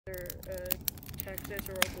either Texas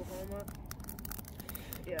or Oklahoma.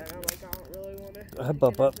 Yeah, and I'm like, I don't really want to get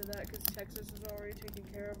into that because Texas is already taking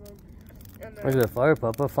care of them. And then, look at the fire,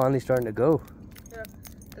 Papa. Finally starting to go. Yeah.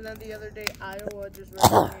 And then the other day, Iowa just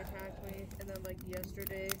randomly attacked me. And then, like,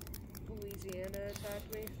 yesterday, Louisiana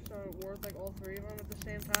attacked me. So it worked, like, all three of them at the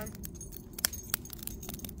same time.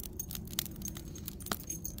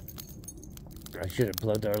 I should have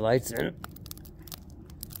plugged our lights in.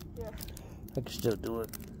 Yeah. I can still do it.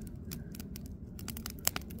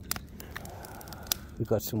 We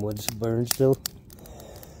got some wood to burn still.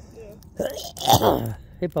 Yeah.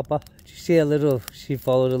 Hey, Papa. Did you see a little? She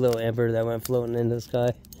followed a little ember that went floating in the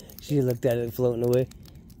sky. She looked at it floating away.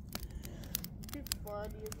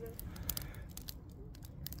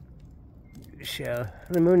 Yeah,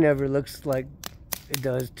 the moon never looks like it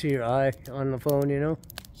does to your eye on the phone, you know?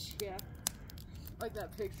 Yeah. Like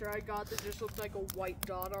that picture I got that just looks like a white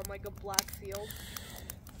dot on like a black field.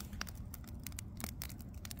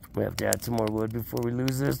 We have to add some more wood before we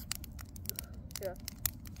lose this. Yeah.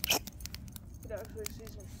 You can actually see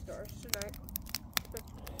some stars tonight.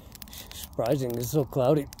 Surprising, it's so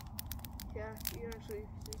cloudy. Yeah, you can actually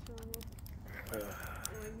see some of them.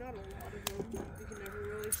 Like, not a lot of them. You can never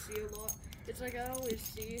really see a lot. It's like I always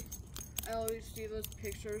see those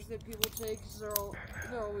pictures that people take because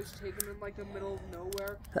they're always taken in like the middle of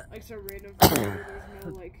nowhere, like some random picture where there's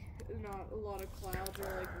no like not a lot of clouds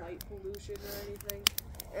or like light pollution or anything,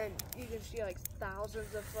 and you can see like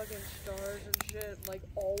thousands of fucking stars and shit like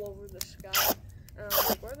all over the sky. And I'm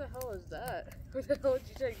like, where the hell is that? Where the hell did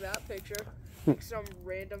you take that picture? Like some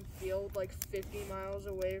random field like 50 miles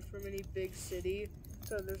away from any big city,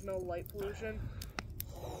 so there's no light pollution.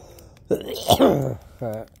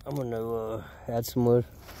 Alright, I'm gonna add some wood.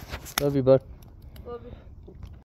 Love you, bud. Love you.